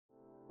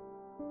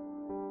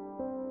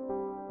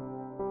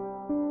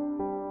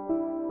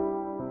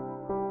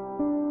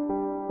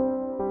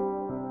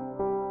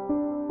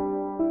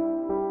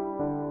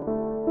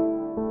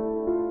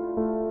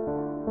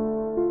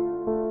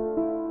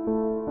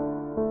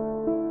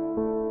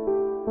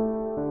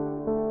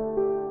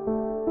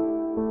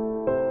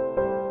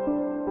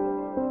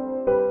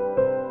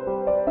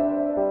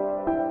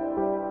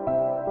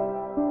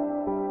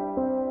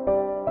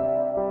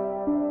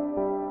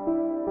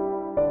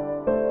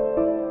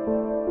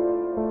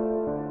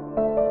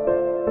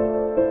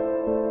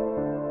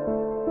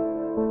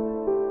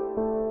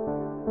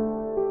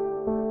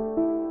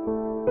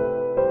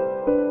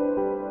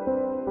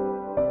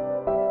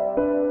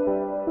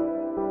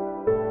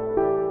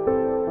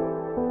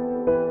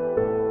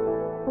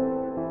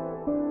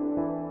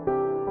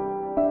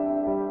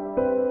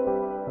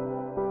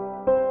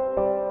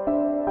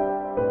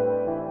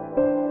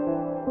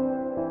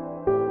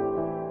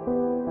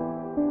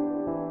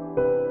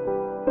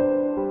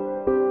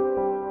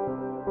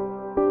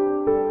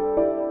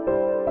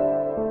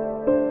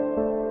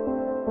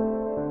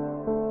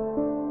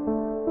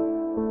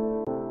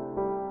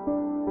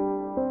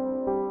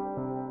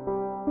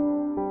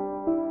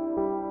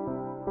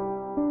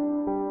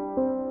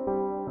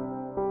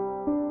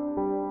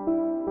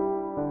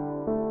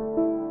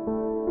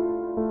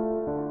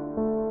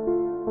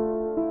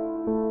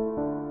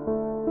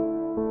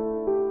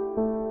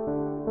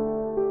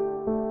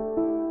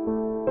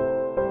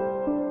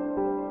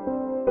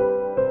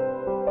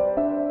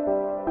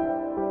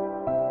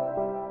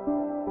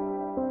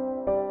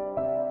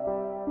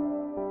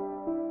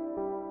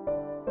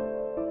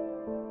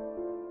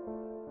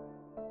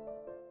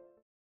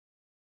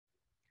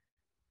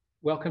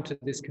Welcome to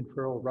this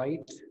conferral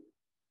rite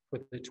for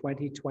the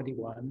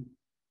 2021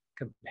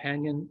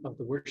 Companion of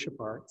the Worship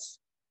Arts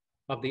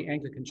of the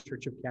Anglican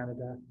Church of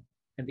Canada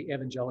and the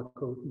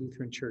Evangelical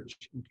Lutheran Church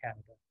in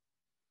Canada.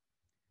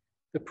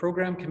 The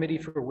Program Committee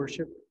for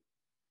Worship,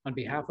 on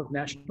behalf of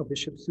National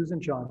Bishop Susan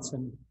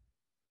Johnson,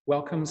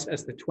 welcomes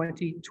as the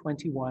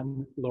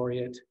 2021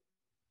 laureate,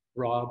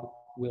 Rob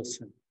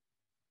Wilson.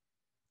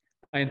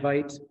 I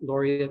invite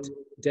Laureate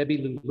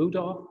Debbie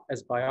Ludoff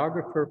as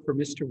biographer for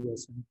Mr.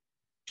 Wilson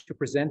to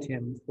present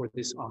him for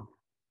this honor.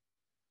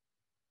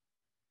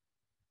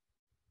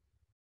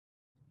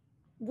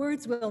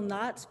 Words will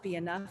not be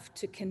enough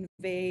to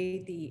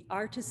convey the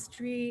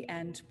artistry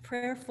and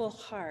prayerful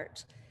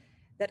heart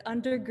that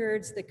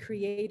undergirds the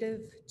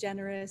creative,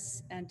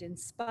 generous, and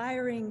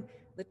inspiring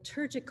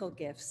liturgical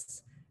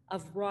gifts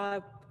of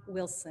Rob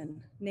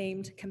Wilson,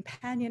 named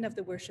Companion of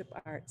the Worship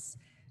Arts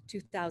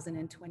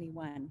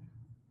 2021.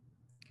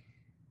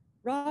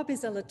 Rob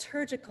is a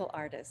liturgical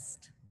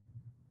artist.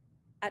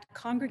 At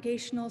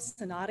congregational,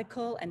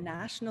 synodical, and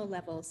national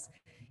levels,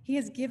 he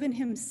has given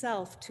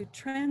himself to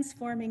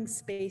transforming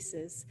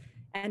spaces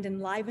and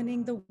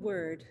enlivening the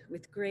word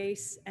with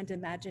grace and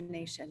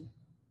imagination.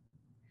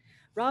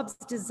 Rob's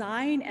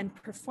design and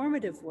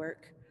performative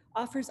work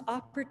offers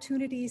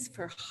opportunities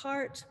for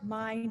heart,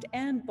 mind,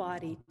 and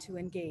body to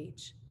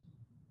engage.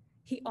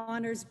 He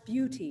honors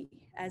beauty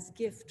as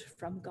gift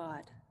from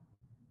God.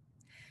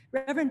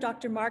 Reverend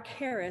Dr. Mark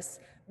Harris,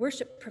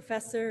 worship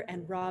professor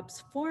and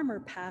Rob's former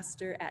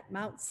pastor at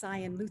Mount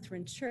Zion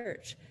Lutheran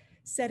Church,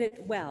 said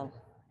it well,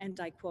 and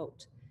I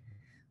quote,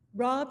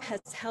 "Rob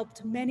has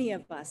helped many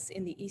of us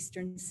in the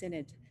Eastern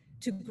Synod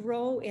to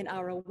grow in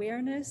our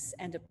awareness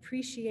and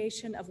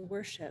appreciation of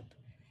worship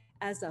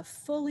as a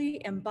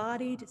fully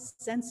embodied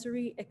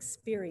sensory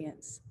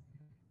experience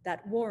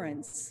that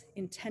warrants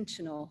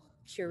intentional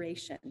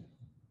curation."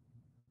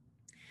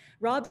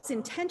 Rob's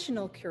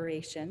intentional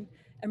curation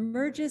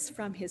emerges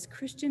from his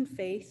Christian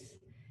faith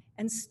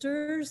and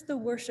stirs the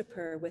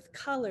worshiper with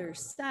color,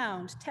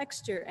 sound,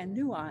 texture, and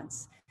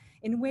nuance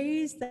in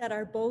ways that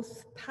are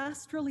both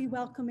pastorally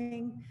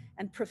welcoming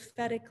and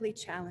prophetically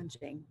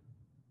challenging.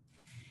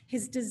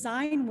 His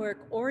design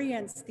work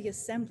orients the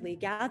assembly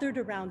gathered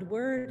around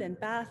word and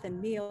bath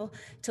and meal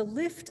to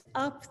lift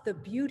up the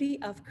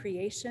beauty of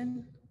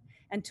creation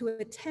and to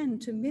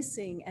attend to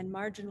missing and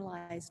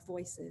marginalized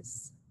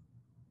voices.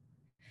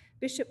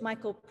 Bishop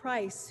Michael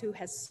Price, who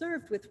has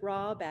served with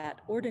Rob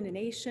at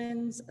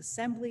ordinations,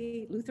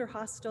 assembly, Luther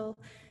Hostel,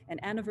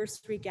 and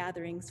anniversary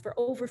gatherings for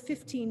over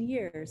 15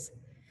 years,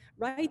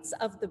 writes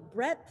of the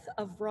breadth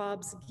of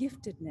Rob's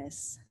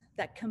giftedness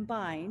that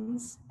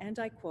combines, and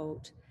I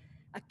quote,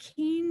 "a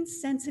keen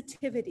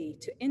sensitivity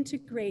to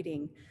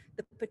integrating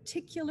the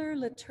particular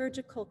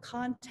liturgical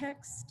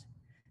context,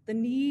 the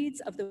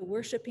needs of the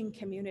worshiping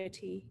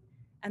community,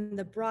 and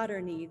the broader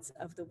needs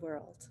of the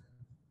world."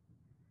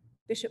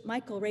 Bishop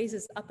Michael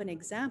raises up an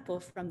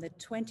example from the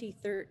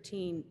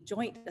 2013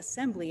 Joint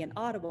Assembly in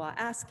Ottawa,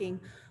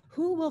 asking,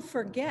 who will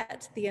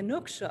forget the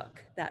Inukshuk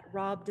that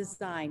Rob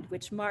designed,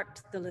 which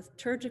marked the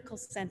liturgical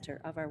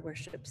center of our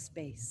worship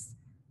space?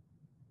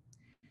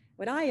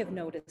 What I have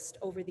noticed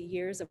over the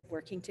years of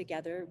working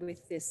together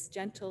with this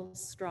gentle,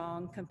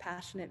 strong,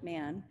 compassionate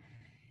man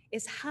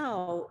is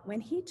how,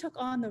 when he took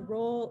on the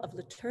role of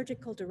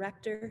liturgical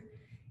director,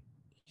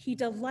 he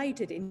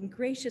delighted in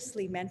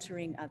graciously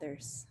mentoring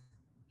others.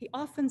 He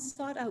often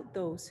sought out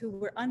those who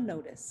were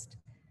unnoticed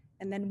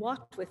and then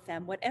walked with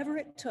them, whatever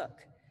it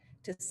took,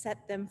 to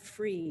set them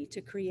free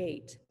to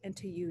create and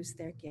to use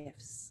their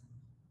gifts.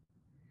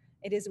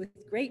 It is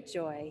with great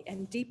joy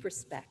and deep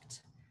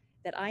respect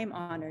that I am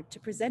honored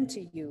to present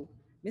to you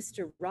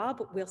Mr.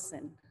 Rob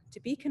Wilson to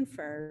be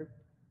conferred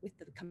with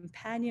the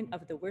Companion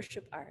of the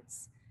Worship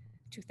Arts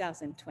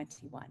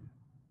 2021.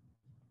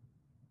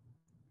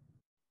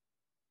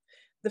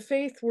 The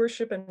Faith,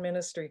 Worship, and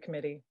Ministry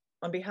Committee,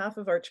 on behalf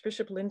of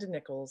Archbishop Linda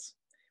Nichols,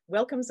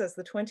 welcomes as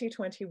the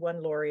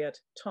 2021 laureate,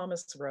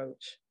 Thomas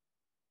Roach.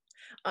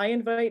 I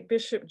invite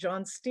Bishop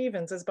John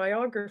Stevens as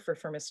biographer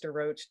for Mr.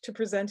 Roach to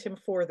present him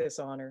for this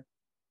honor.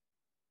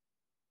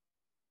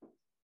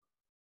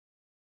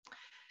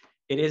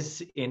 It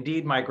is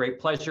indeed my great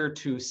pleasure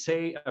to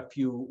say a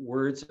few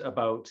words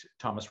about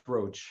Thomas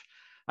Roach.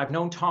 I've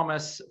known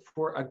Thomas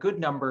for a good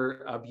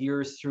number of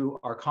years through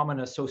our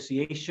common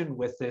association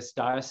with this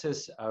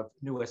Diocese of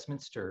New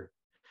Westminster.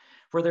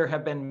 For there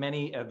have been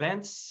many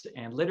events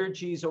and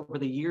liturgies over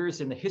the years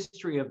in the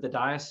history of the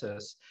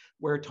diocese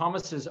where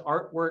Thomas's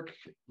artwork,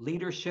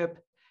 leadership,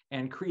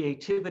 and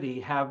creativity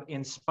have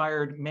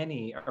inspired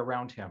many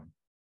around him.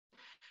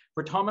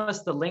 For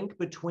Thomas, the link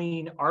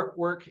between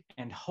artwork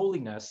and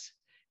holiness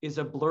is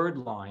a blurred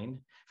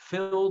line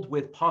filled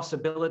with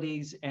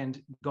possibilities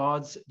and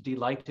God's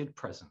delighted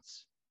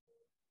presence.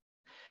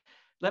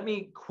 Let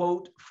me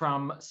quote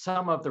from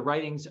some of the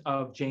writings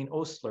of Jane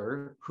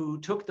Osler,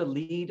 who took the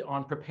lead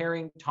on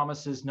preparing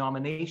Thomas's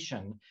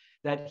nomination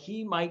that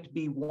he might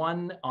be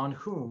one on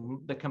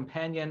whom the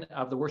Companion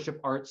of the Worship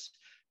Arts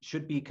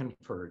should be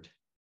conferred.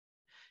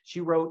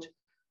 She wrote,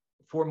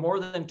 for more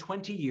than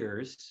 20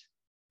 years,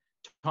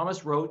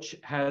 Thomas Roach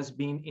has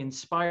been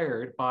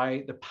inspired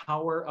by the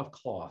power of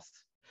cloth,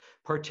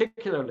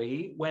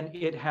 particularly when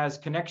it has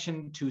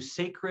connection to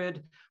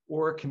sacred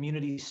or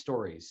community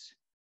stories.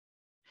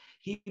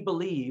 He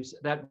believes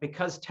that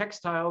because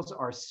textiles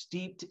are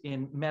steeped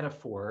in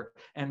metaphor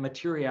and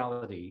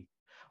materiality,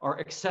 are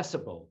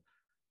accessible,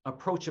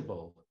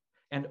 approachable,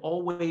 and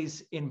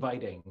always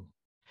inviting,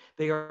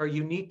 they are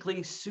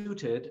uniquely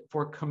suited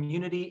for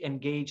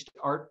community-engaged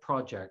art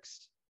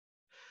projects.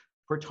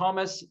 For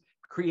Thomas,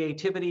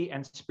 creativity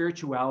and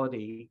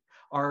spirituality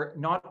are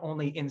not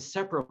only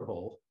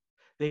inseparable,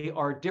 they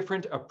are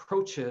different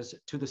approaches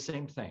to the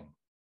same thing.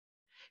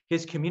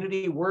 His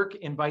community work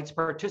invites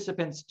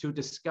participants to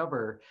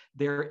discover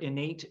their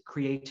innate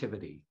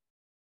creativity.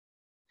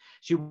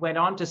 She went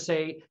on to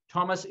say,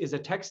 Thomas is a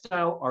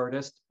textile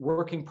artist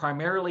working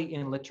primarily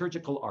in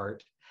liturgical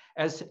art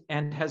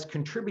and has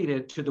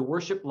contributed to the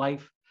worship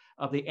life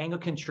of the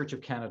Anglican Church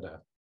of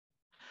Canada.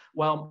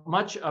 While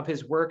much of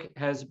his work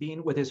has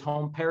been with his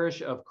home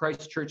parish of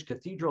Christ Church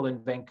Cathedral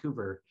in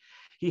Vancouver,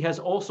 he has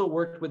also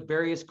worked with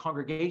various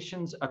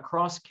congregations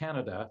across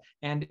Canada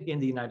and in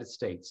the United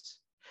States,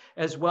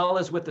 as well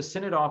as with the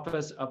Synod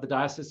Office of the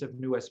Diocese of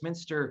New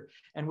Westminster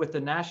and with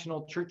the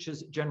National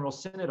Church's General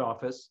Synod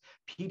Office,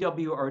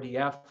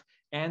 PWRDF,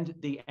 and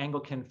the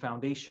Anglican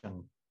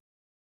Foundation.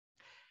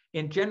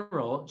 In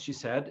general, she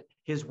said,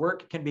 his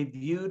work can be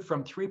viewed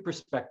from three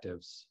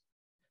perspectives: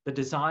 the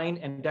design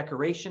and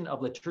decoration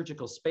of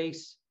liturgical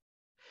space,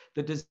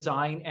 the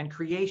design and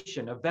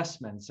creation of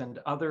vestments and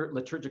other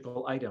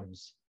liturgical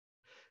items,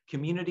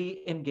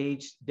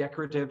 community-engaged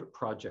decorative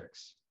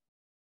projects.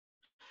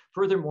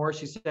 Furthermore,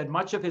 she said,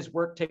 much of his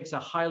work takes a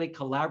highly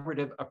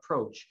collaborative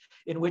approach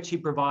in which he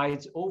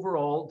provides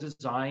overall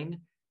design,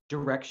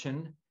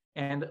 direction,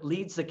 and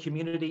leads the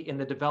community in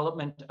the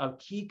development of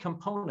key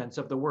components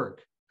of the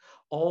work,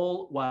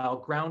 all while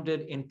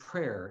grounded in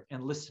prayer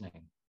and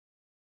listening.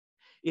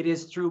 It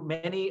is through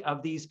many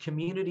of these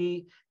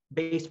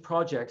community-based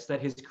projects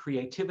that his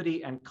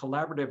creativity and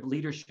collaborative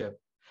leadership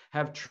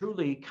have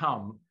truly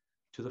come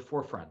to the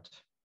forefront.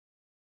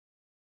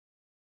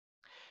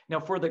 Now,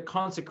 for the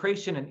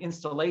consecration and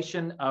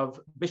installation of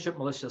Bishop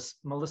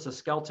Melissa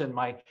Skelton,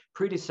 my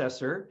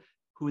predecessor,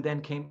 who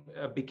then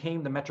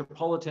became the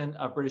Metropolitan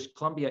of British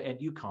Columbia and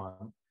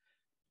Yukon,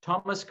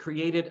 Thomas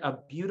created a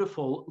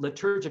beautiful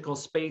liturgical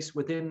space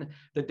within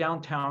the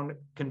downtown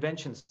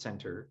convention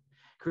center,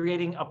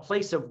 creating a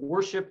place of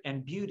worship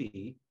and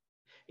beauty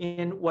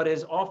in what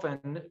is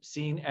often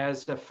seen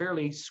as a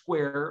fairly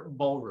square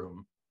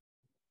ballroom.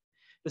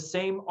 The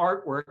same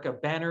artwork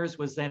of banners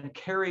was then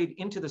carried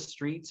into the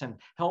streets and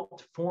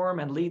helped form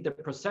and lead the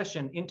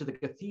procession into the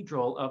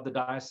cathedral of the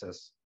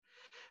diocese.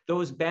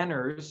 Those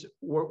banners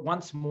were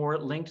once more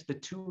linked the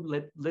two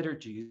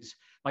liturgies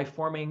by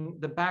forming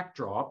the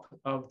backdrop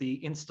of the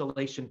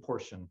installation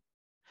portion.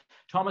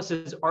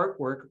 Thomas's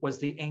artwork was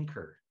the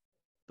anchor,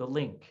 the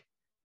link,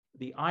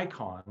 the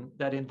icon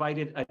that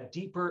invited a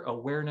deeper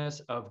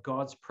awareness of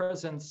God's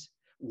presence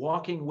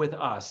walking with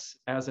us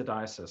as a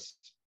diocese.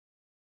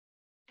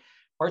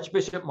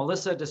 Archbishop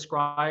Melissa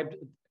described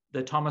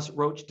the Thomas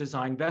Roach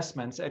design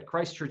vestments at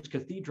Christ Church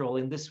Cathedral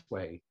in this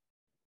way.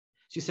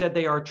 She said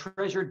they are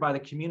treasured by the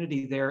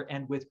community there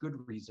and with good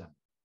reason.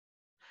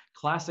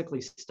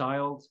 Classically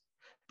styled,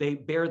 they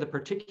bear the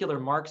particular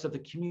marks of the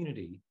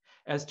community,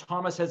 as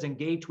Thomas has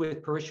engaged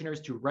with parishioners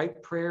to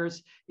write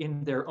prayers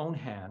in their own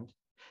hand,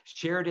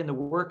 shared in the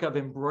work of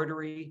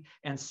embroidery,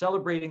 and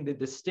celebrating the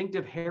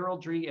distinctive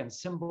heraldry and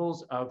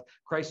symbols of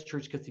Christ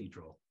Church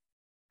Cathedral.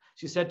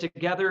 She said,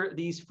 together,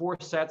 these four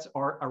sets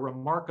are a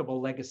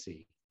remarkable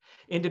legacy.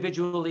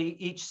 Individually,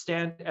 each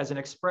stand as an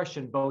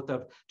expression both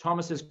of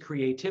Thomas's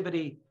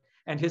creativity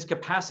and his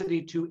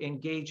capacity to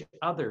engage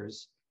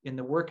others in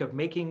the work of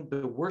making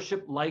the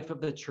worship life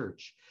of the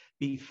church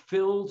be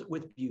filled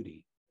with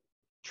beauty,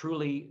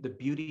 truly the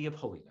beauty of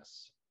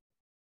holiness.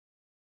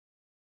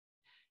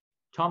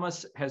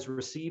 Thomas has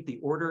received the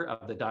Order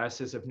of the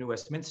Diocese of New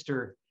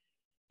Westminster.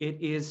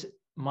 It is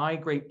my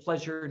great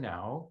pleasure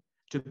now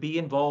to be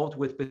involved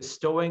with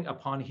bestowing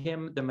upon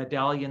him the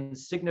medallion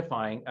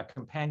signifying a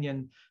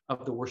companion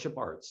of the worship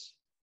arts.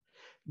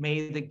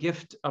 May the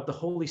gift of the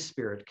Holy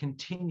Spirit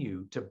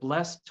continue to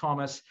bless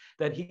Thomas,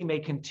 that he may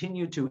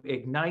continue to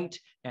ignite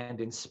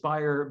and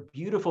inspire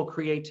beautiful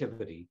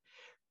creativity,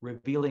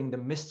 revealing the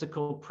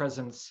mystical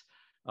presence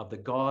of the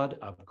God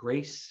of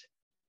grace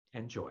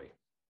and joy.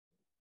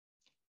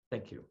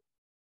 Thank you.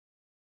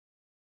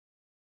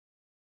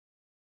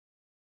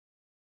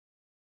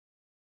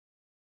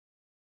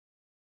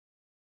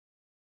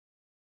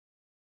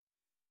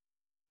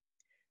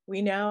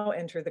 We now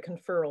enter the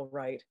conferral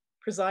rite,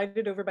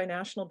 presided over by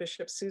National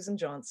Bishop Susan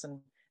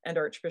Johnson and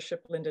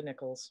Archbishop Linda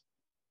Nichols.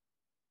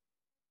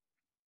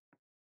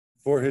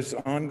 For his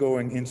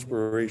ongoing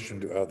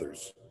inspiration to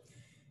others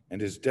and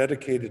his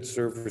dedicated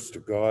service to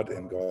God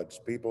and God's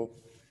people,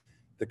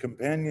 the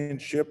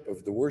companionship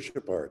of the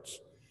worship arts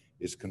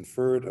is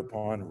conferred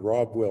upon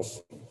Rob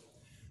Wilson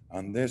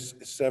on this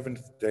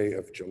 7th day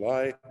of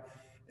July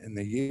in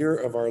the year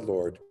of our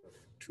Lord,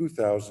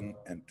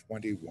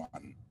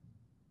 2021.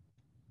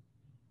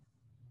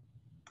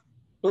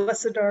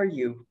 Blessed are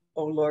you,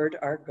 O Lord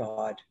our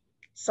God,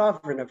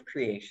 sovereign of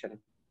creation.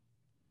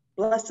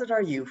 Blessed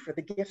are you for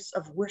the gifts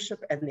of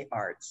worship and the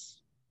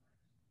arts.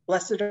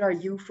 Blessed are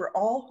you for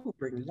all who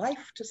bring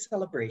life to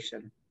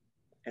celebration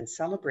and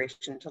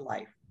celebration to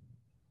life.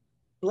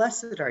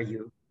 Blessed are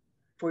you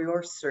for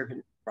your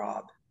servant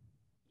Rob.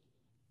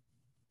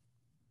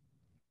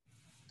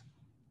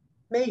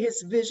 May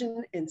his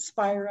vision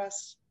inspire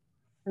us.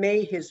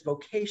 May his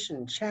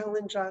vocation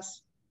challenge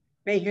us.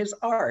 May his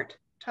art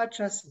touch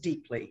us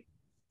deeply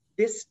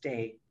this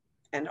day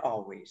and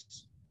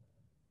always.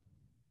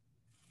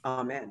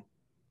 Amen.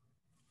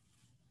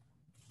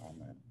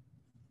 Amen.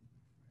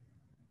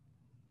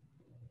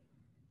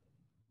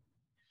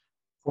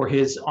 For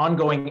his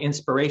ongoing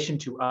inspiration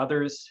to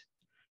others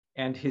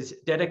and his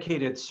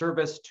dedicated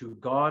service to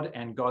God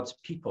and God's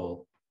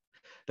people,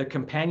 the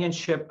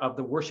companionship of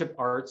the worship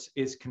arts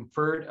is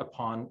conferred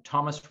upon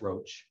Thomas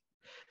Roach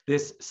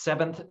this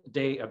 7th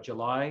day of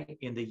July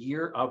in the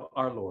year of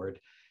our Lord,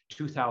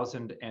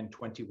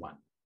 2021.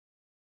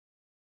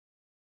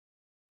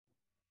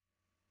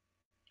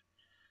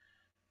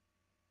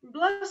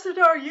 Blessed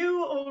are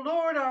you, O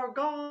Lord our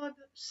God,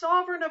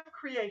 sovereign of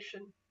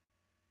creation.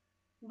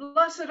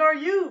 Blessed are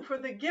you for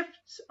the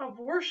gifts of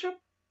worship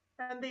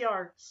and the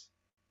arts.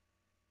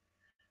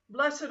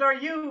 Blessed are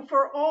you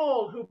for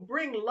all who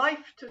bring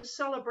life to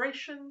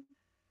celebration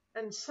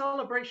and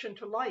celebration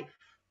to life.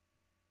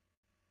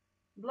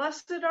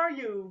 Blessed are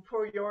you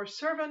for your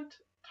servant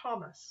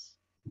Thomas.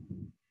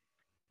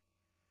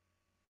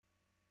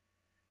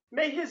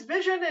 May his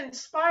vision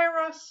inspire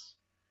us.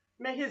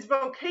 May his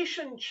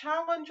vocation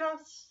challenge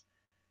us.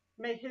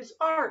 May his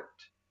art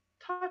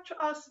touch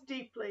us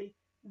deeply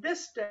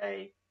this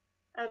day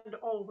and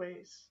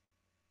always.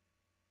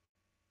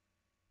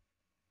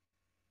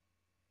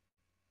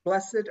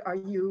 Blessed are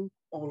you,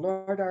 O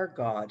Lord our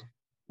God,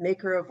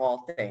 maker of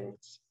all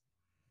things.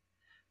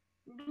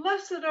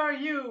 Blessed are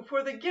you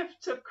for the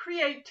gifts of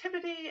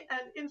creativity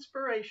and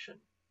inspiration.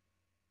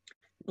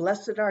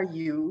 Blessed are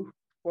you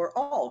for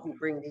all who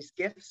bring these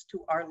gifts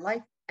to our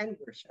life and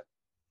worship.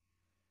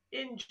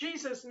 In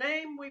Jesus'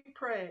 name we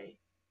pray.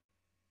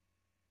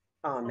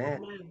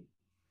 Amen. Amen.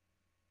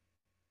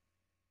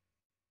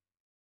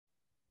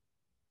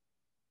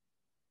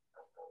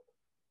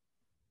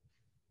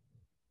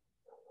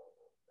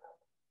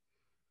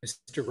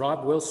 Mr.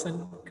 Rob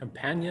Wilson,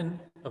 Companion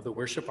of the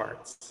Worship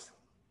Arts.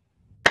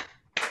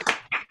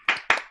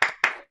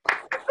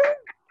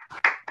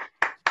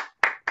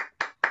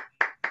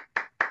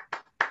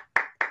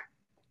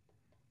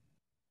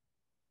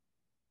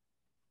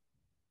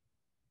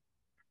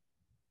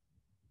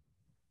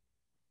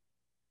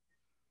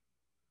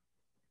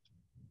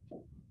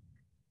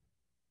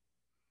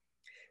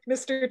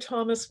 Mr.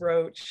 Thomas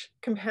Roach,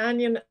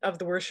 Companion of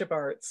the Worship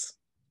Arts.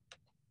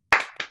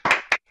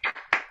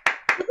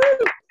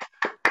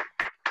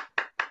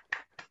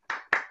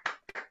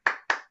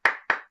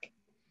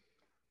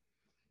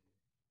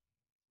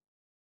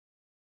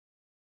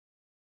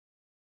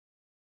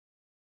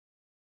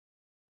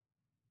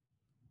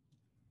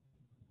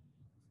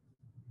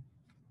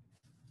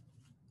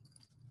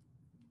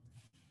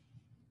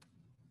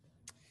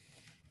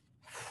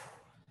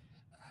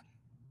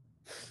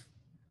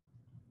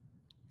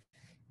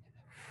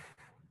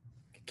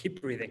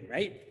 Keep breathing,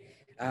 right?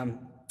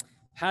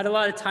 Had a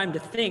lot of time to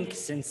think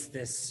since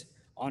this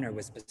honor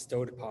was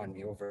bestowed upon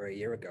me over a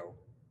year ago.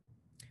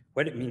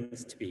 What it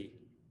means to be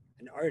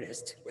an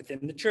artist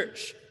within the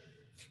church.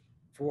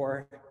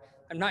 For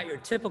I'm not your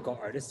typical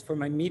artist, for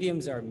my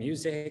mediums are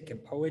music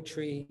and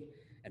poetry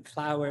and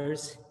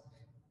flowers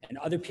and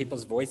other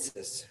people's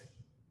voices.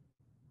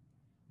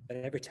 But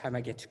every time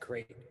I get to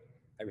create,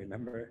 I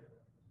remember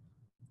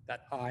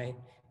that I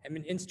am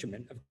an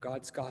instrument of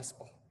God's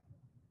gospel.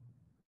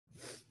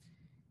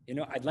 You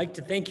know, I'd like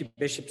to thank you,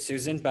 Bishop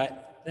Susan,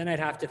 but then I'd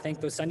have to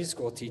thank those Sunday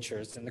school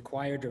teachers and the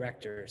choir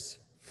directors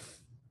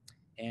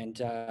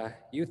and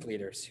youth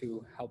leaders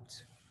who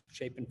helped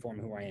shape and form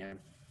who I am.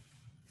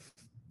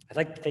 I'd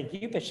like to thank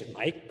you, Bishop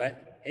Mike,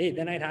 but hey,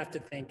 then I'd have to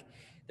thank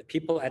the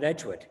people at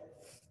Edgewood,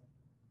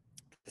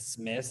 the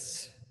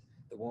Smiths,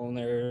 the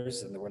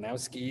Woolners, and the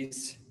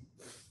Warnowskis.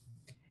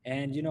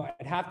 And, you know,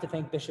 I'd have to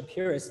thank Bishop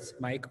Purist,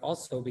 Mike,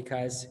 also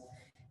because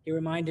he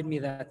reminded me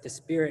that the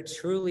Spirit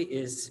truly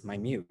is my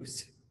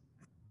muse.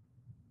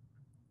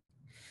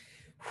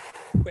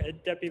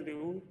 And Debbie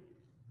Lou,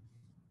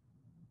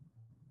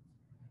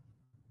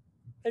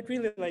 I'd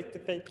really like to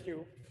thank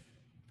you.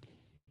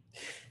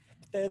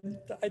 Then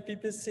I'd be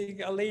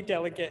missing a lay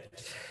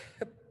delegate,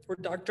 or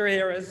Dr.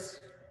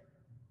 Harris,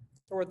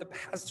 or the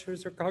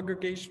pastors or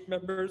congregation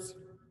members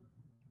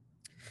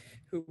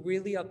who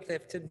really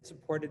uplifted and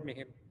supported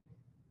me,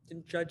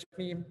 didn't judge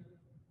me,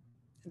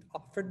 and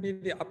offered me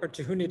the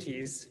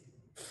opportunities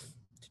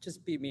to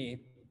just be me.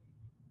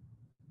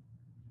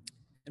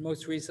 And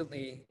most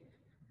recently,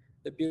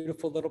 the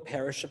beautiful little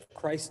parish of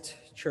Christ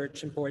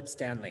Church in Port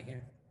Stanley.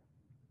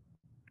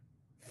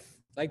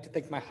 I'd like to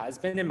thank my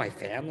husband and my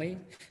family,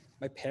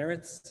 my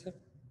parents,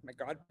 my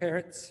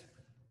godparents.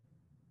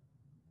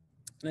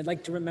 And I'd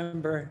like to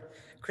remember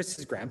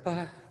Chris's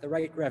grandpa, the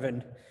Right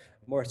Reverend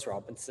Morris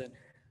Robinson,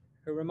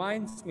 who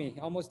reminds me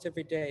almost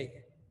every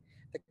day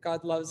that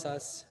God loves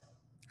us.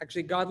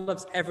 Actually, God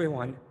loves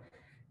everyone,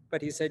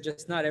 but he said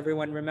just not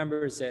everyone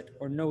remembers it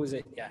or knows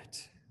it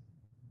yet.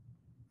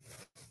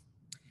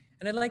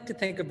 And I'd like to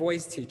thank a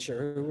voice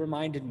teacher who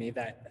reminded me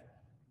that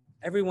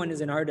everyone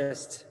is an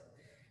artist.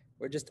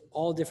 We're just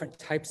all different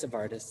types of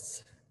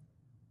artists.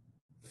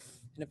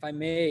 And if I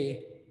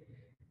may,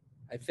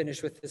 I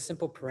finish with a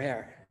simple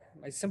prayer.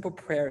 My simple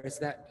prayer is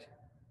that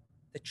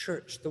the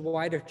church, the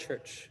wider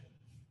church,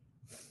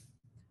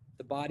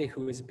 the body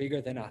who is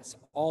bigger than us,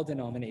 all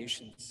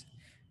denominations,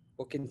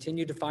 will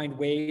continue to find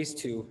ways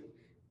to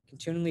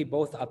continually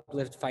both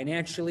uplift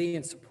financially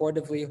and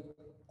supportively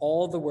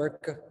all the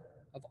work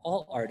of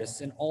all artists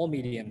in all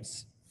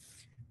mediums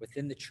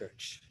within the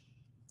church.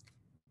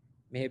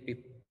 May it be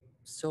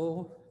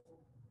so,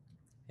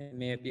 and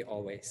may it be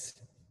always.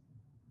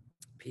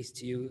 Peace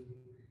to you,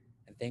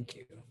 and thank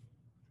you.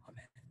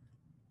 Amen.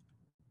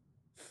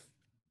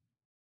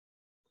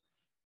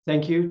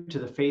 Thank you to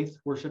the Faith,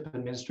 Worship,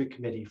 and Ministry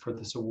Committee for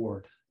this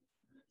award.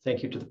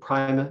 Thank you to the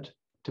Primate,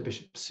 to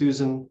Bishop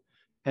Susan,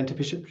 and to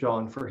Bishop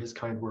John for his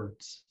kind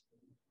words.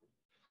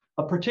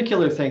 A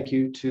particular thank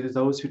you to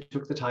those who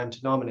took the time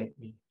to nominate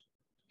me.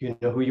 You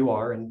know who you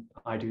are, and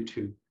I do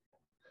too.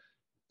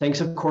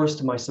 Thanks, of course,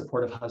 to my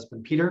supportive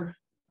husband, Peter,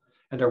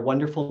 and our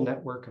wonderful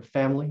network of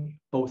family,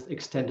 both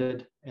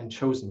extended and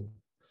chosen,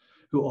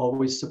 who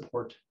always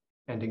support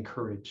and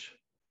encourage.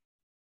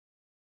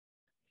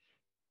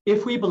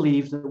 If we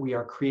believe that we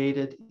are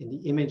created in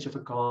the image of a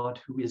God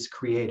who is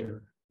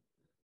creator,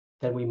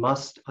 then we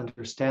must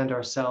understand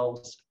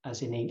ourselves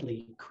as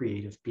innately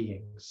creative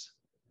beings.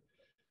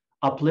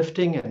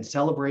 Uplifting and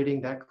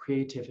celebrating that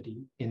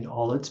creativity in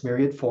all its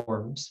myriad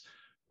forms,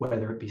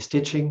 whether it be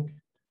stitching,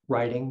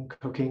 writing,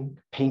 cooking,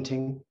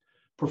 painting,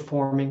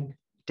 performing,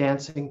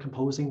 dancing,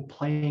 composing,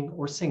 playing,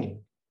 or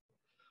singing,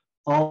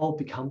 all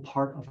become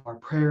part of our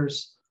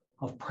prayers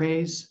of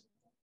praise,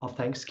 of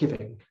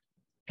thanksgiving,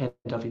 and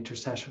of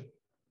intercession.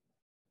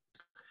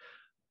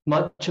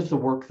 Much of the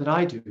work that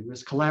I do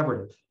is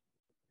collaborative.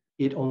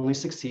 It only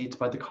succeeds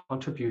by the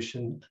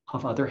contribution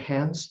of other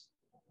hands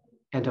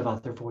and of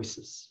other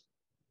voices.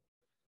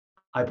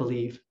 I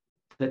believe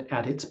that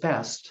at its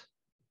best,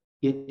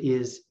 it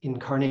is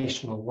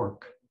incarnational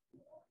work,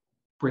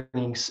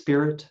 bringing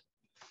spirit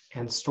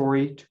and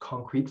story to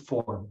concrete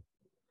form,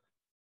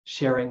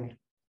 sharing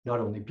not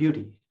only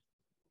beauty,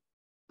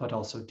 but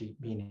also deep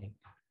meaning.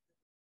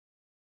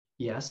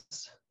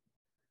 Yes,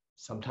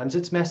 sometimes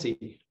it's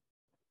messy,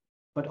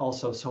 but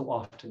also so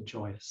often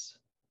joyous,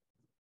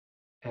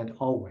 and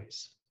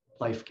always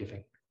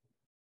life-giving.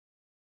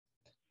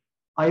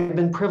 I have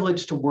been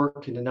privileged to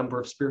work in a number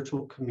of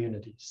spiritual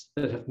communities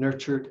that have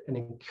nurtured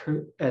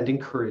and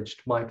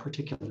encouraged my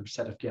particular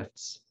set of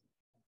gifts.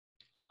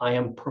 I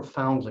am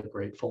profoundly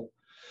grateful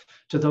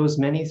to those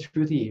many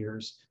through the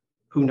years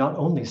who not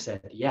only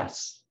said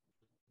yes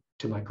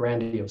to my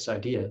grandiose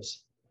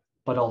ideas,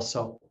 but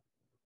also,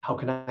 how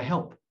can I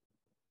help?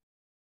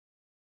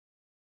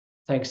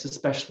 Thanks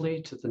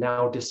especially to the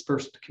now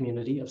dispersed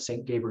community of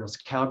St. Gabriel's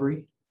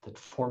Calgary that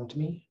formed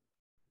me,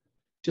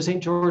 to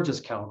St. George's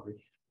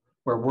Calgary,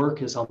 where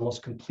work is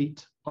almost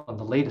complete on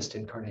the latest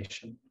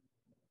incarnation.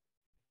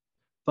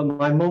 But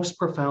my most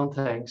profound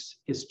thanks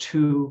is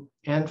to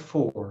and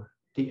for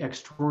the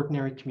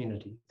extraordinary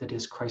community that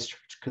is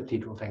Christchurch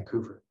Cathedral,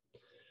 Vancouver,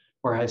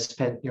 where I've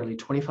spent nearly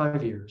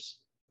 25 years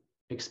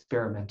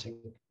experimenting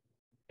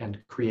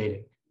and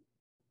creating.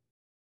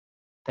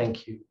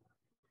 Thank you.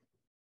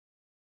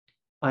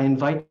 I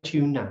invite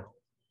you now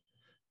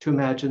to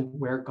imagine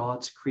where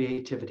God's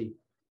creativity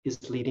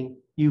is leading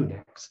you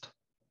next.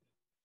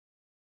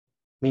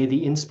 May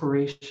the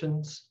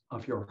inspirations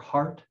of your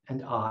heart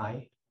and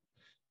eye,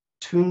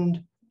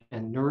 tuned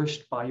and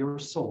nourished by your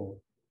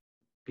soul,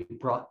 be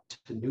brought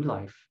to new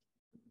life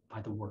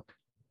by the work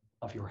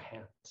of your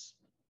hands.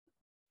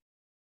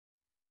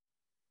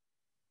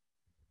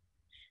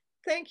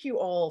 Thank you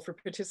all for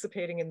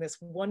participating in this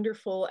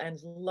wonderful and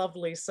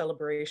lovely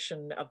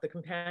celebration of the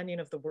Companion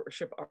of the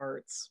Worship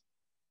Arts.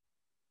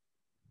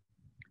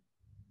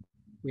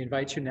 We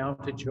invite you now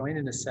to join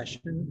in a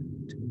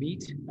session to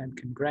meet and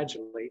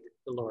congratulate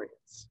the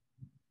laureates.